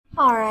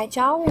Alright,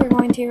 y'all, we're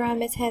going to run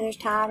Miss Heather's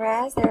Tide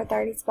Razz. There are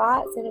 30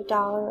 spots at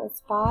 $1 a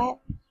spot.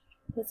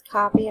 Let's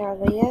copy our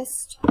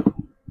list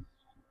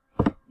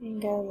and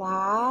go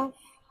live.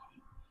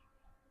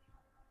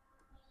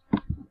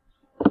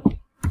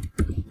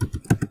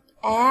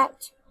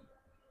 At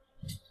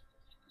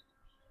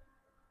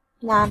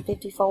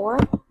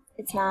 9:54.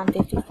 It's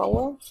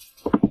 9:54.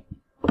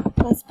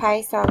 Let's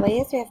paste our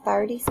list. We have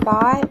 30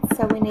 spots,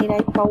 so we need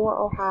a 4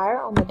 or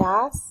higher on the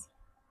dice.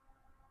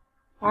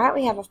 Alright,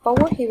 we have a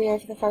 4. Here we go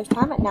for the first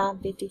time at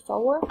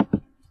 9:54.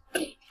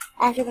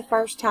 After the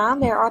first time,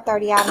 there are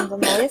 30 items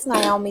on the list.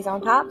 Naomi's on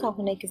top,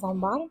 Topanika's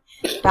on bottom.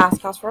 Dice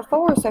calls for a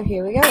 4, so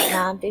here we go at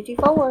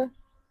 9:54.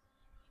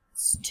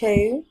 It's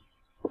 2,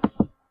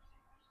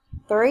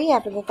 3.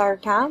 After the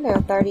third time, there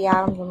are 30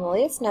 items on the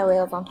list.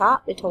 Noelle's on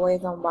top,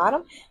 Victoria's on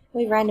bottom.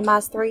 We've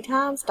randomized 3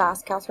 times.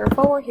 Dice calls for a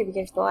 4. Here we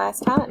go for the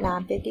last time at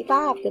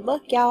 9:55. Good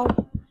luck,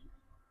 y'all.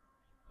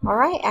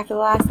 Alright, after the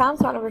last time,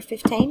 spot number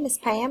 15, Miss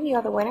Pam, you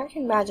are the winner.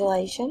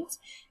 Congratulations.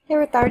 There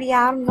were 30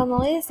 items on the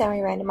list, and we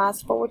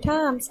randomized 4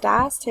 times.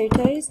 Dice, 2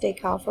 twos,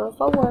 did call for a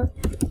 4.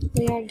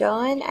 We are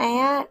done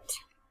at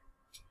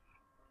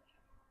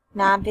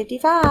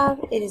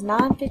 9:55. It is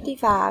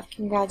 9:55.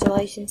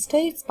 Congratulations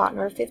to spot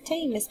number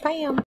 15, Miss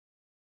Pam.